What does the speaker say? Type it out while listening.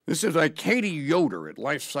This is Katie Yoder at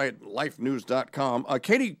site lifenews.com.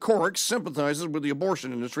 Katie Couric sympathizes with the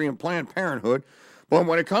abortion industry and Planned Parenthood, but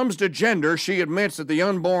when it comes to gender, she admits that the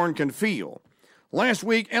unborn can feel. Last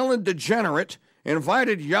week, Ellen DeGenerate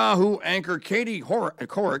invited Yahoo anchor Katie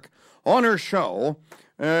Couric on her show.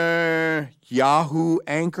 Yahoo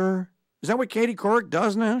anchor? Is that what Katie Couric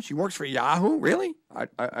does now? She works for Yahoo? Really?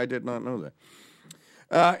 I did not know that.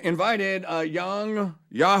 Invited young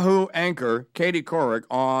Yahoo anchor Katie Couric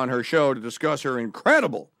on her show to discuss her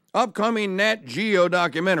incredible upcoming Nat Geo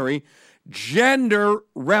documentary, Gender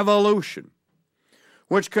Revolution,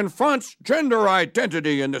 which confronts gender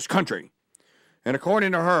identity in this country. And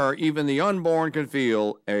according to her, even the unborn can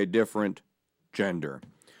feel a different gender.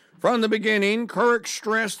 From the beginning, Couric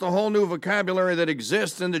stressed the whole new vocabulary that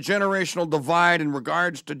exists in the generational divide in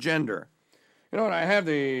regards to gender. You know what? I have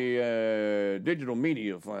the digital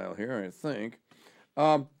media file here, I think.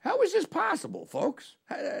 How is this possible, folks?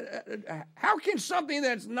 How can something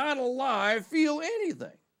that's not alive feel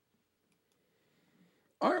anything?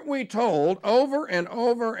 Aren't we told over and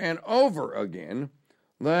over and over again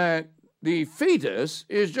that the fetus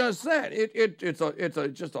is just that?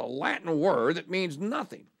 It's just a Latin word that means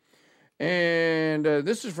nothing. And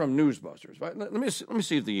this is from Newsbusters. Let me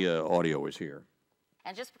see if the audio is here.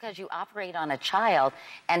 And just because you operate on a child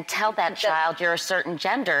and tell that child you're a certain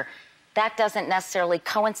gender, that doesn't necessarily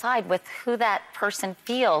coincide with who that person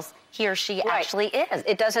feels he or she actually is.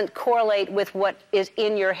 It doesn't correlate with what is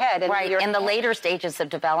in your head. And in the later stages of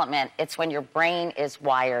development, it's when your brain is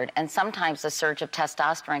wired. And sometimes a surge of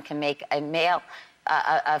testosterone can make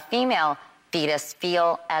a female fetus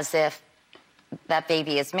feel as if that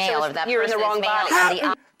baby is male, or that you're in the wrong body.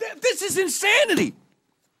 This is insanity.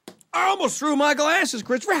 I almost threw my glasses,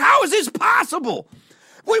 Christopher. How is this possible?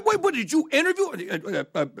 Wait, what did you interview?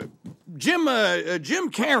 Jim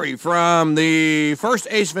Carrey from the first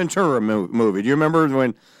Ace Ventura movie. Do you remember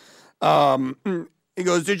when he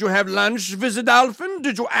goes, "Did you have lunch with a dolphin?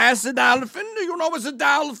 Did you ask a dolphin? Do you know it's a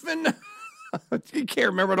dolphin?" You can't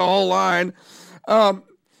remember the whole line.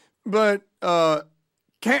 But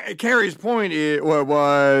Carrie's point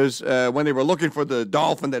was when they were looking for the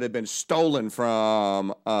dolphin that had been stolen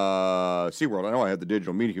from SeaWorld. I know I have the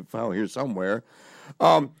digital media file here somewhere.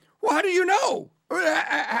 Well, how do you know?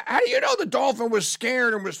 How do you know the dolphin was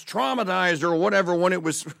scared and was traumatized or whatever when it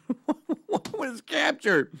was was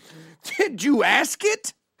captured? Did you ask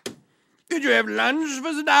it? Did you have lunch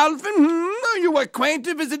with the dolphin? Are you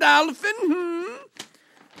acquainted with the dolphin?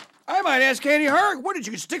 I might ask Katie Couric, what, did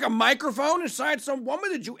you stick a microphone inside some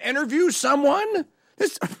woman? Did you interview someone?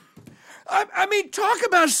 I mean, talk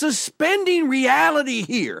about suspending reality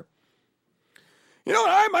here. You know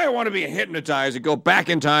what? I might want to be hypnotized and go back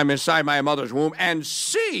in time inside my mother's womb and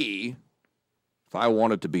see if I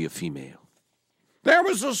wanted to be a female. There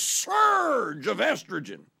was a surge of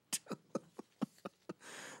estrogen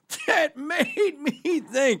that made me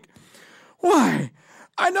think, why?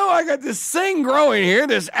 I know I got this thing growing here,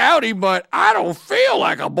 this outie, but I don't feel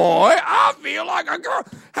like a boy. I feel like a girl.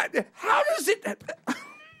 How does it...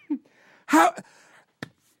 How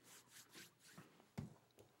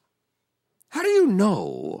do you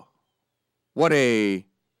know what a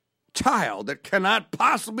child that cannot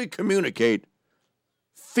possibly communicate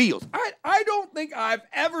feels? I don't think I've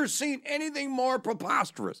ever seen anything more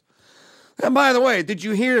preposterous. And by the way, did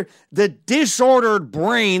you hear the disordered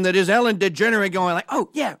brain that is Ellen DeGenerate going like, oh,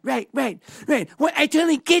 yeah, right. Well, I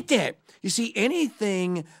totally get that. You see,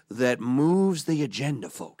 anything that moves the agenda,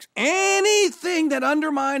 folks, anything that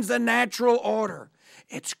undermines the natural order,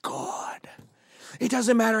 it's good. It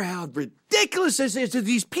doesn't matter how ridiculous this is.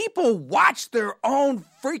 These people watch their own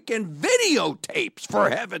freaking videotapes, for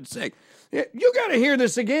heaven's sake. You got to hear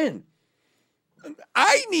this again.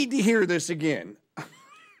 I need to hear this again.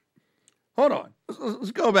 Hold on.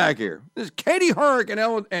 Let's go back here. This is Katie Couric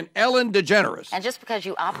and Ellen DeGeneres. And just because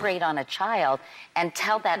you operate on a child and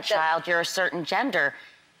tell that child you're a certain gender,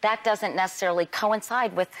 that doesn't necessarily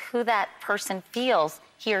coincide with who that person feels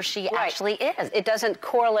he or she actually is. It doesn't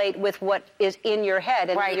correlate with what is in your head.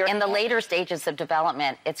 And in the later stages of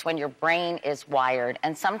development, it's when your brain is wired.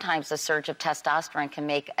 And sometimes a surge of testosterone can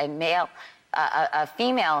make a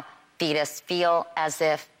female fetus feel as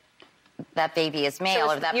if that baby is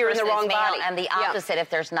male, or that person is male, and the opposite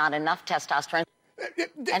if there's not enough testosterone.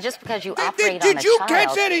 And just because you operate on a child, did you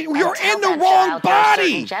catch that? You're in the wrong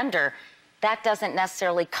body. Gender, that doesn't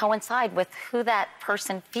necessarily coincide with who that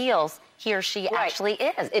person feels he or she actually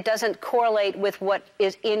is. It doesn't correlate with what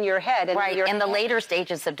is in your head. And in the later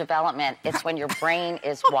stages of development, it's when your brain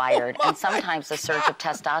is wired, and sometimes a surge of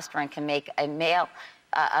testosterone can make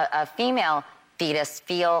a female fetus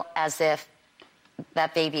feel as if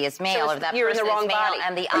that baby is male, So or that you're in the person is wrong male, body.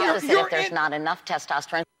 and the Yeah. opposite You're if there's in- not enough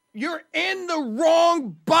testosterone. You're in the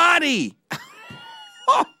wrong body.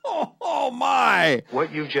 Oh, my.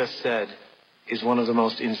 What you just said is one of the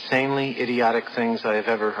most insanely idiotic things I have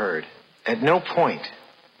ever heard. At no point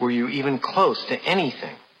were you even close to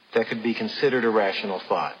anything that could be considered a rational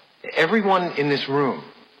thought. Everyone in this room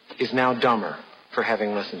is now dumber for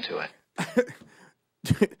having listened to it.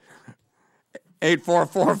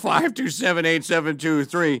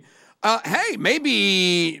 844-527-8723. Hey,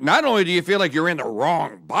 maybe not only do you feel like you're in the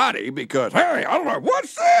wrong body because, hey, I don't know,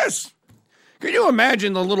 what's this? Can you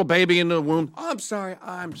imagine the little baby in the womb? I'm sorry,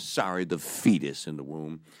 the fetus in the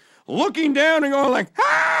womb, looking down and going like,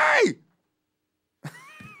 hey!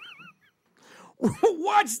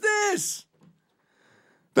 What's this?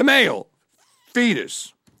 The male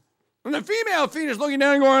fetus. And the female fetus looking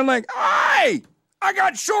down and going like, hey! I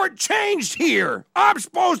got shortchanged here. I'm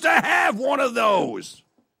supposed to have one of those.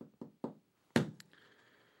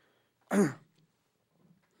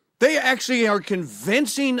 They actually are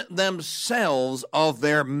convincing themselves of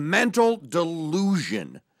their mental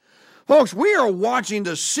delusion. Folks, we are watching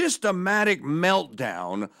the systematic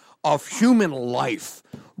meltdown of human life.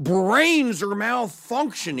 Brains are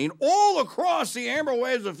malfunctioning all across the amber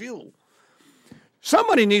waves of fuel.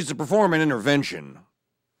 Somebody needs to perform an intervention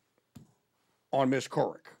on Miss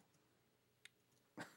Corrick.